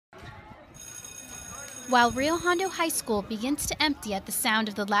While Rio Hondo High School begins to empty at the sound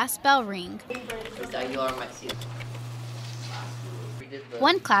of the last bell ring,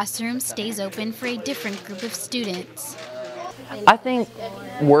 one classroom stays open for a different group of students. I think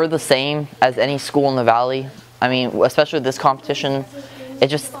we're the same as any school in the Valley. I mean, especially with this competition, it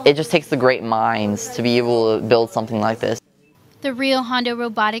just takes the great minds to be able to build something like this. The Rio Hondo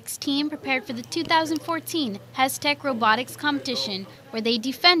Robotics team prepared for the 2014 HESTEC Robotics competition, where they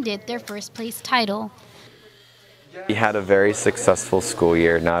defended their first place title. We had a very successful school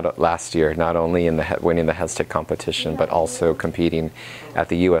year last year, not only in winning the HESTEC competition, but also competing at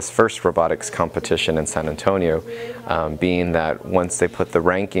the U.S. First Robotics competition in San Antonio, being that once they put the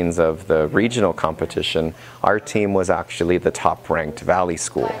rankings of the regional competition, our team was actually the top-ranked Valley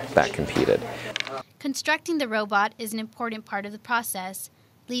school that competed. Constructing the robot is an important part of the process.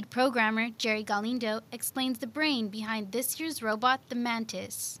 Lead programmer Jerry Galindo explains the brain behind this year's robot, the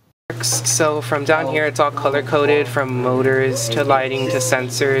Mantis. So from down here, it's all color-coded, from motors to lighting to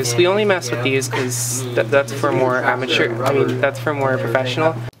sensors. We only mess with these because that's for more that's for more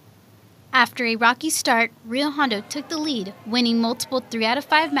professional. After a rocky start, Rio Hondo took the lead, winning multiple 3 out of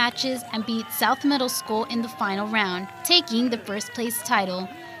 5 matches and beat South Middle School in the final round, taking the first place title.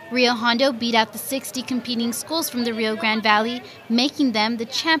 Rio Hondo beat out the 60 competing schools from the Rio Grande Valley, making them the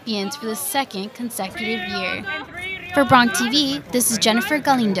champions for the second consecutive year. For Bronx TV, this is Jennifer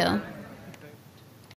Galindo.